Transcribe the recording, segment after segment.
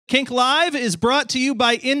Kink Live is brought to you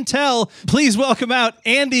by Intel. Please welcome out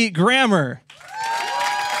Andy Grammer.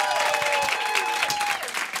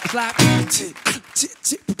 It's like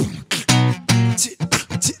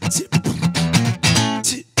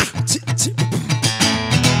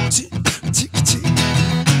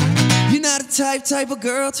you're not the type of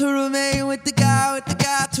girl to remain with the guy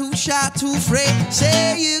too shy, too afraid.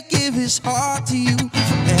 Say you give his heart to you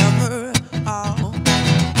forever. Oh.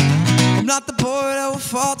 I'm not the boy that will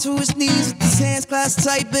fall to his knees with his hands clasped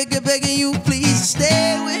tight, begging you please to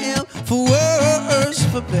stay with him for worse,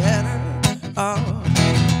 for better. Oh.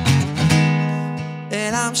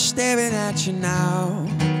 And I'm staring at you now,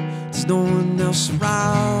 there's no one else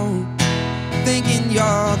around, thinking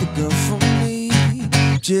you're the girl for me.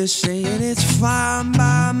 Just saying it's fine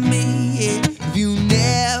by me if you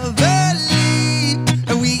never leave,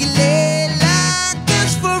 and we can lay like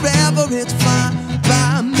this forever. It's fine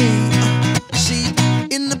by me. See,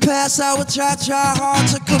 in the past I would try hard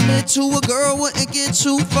to commit to a girl, wouldn't get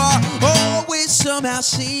too far, always somehow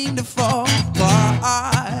seem to fall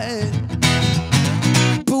apart.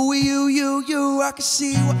 But with you, I can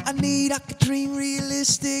see what I need, I can dream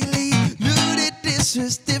realistically. Knew that this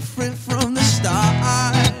was different from the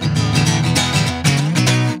start.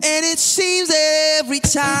 And it seems every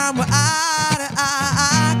time we're eye to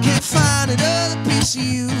eye, I can't find another piece of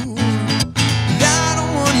you that I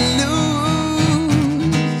don't wanna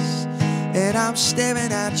lose. And I'm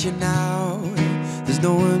staring at you now, there's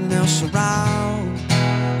no one else around,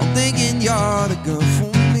 I'm thinking you're the girl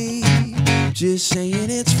for me. Just saying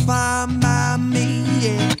it's fine by me,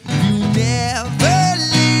 yeah. You never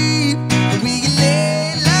leave, we can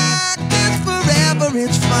lay like this forever.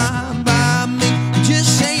 It's fine by me.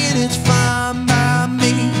 Just saying it's fine by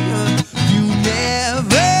me. You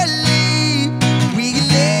never leave, we can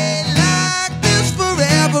lay like this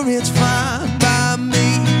forever. It's fine by me.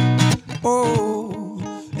 Oh,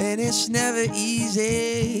 and it's never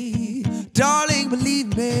easy, darling,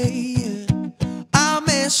 believe me. I'm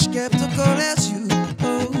as skeptical as you.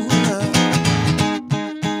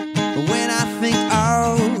 When I think,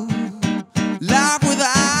 oh, life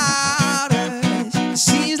without us, it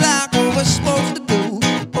seems like where we're supposed to go.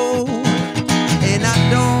 Oh, and I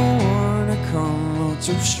don't wanna come on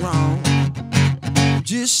too strong.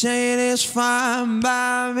 Just saying it's fine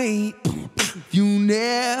by me. You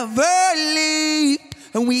never leave,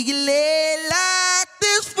 and we can lay like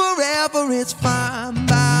this forever. It's fine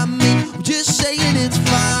by me. Just saying it's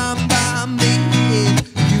fine by me.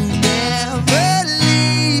 You never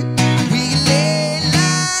leave, we can lay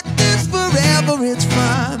like this forever. It's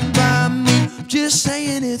fine by me. Just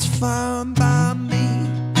saying it's fine by me.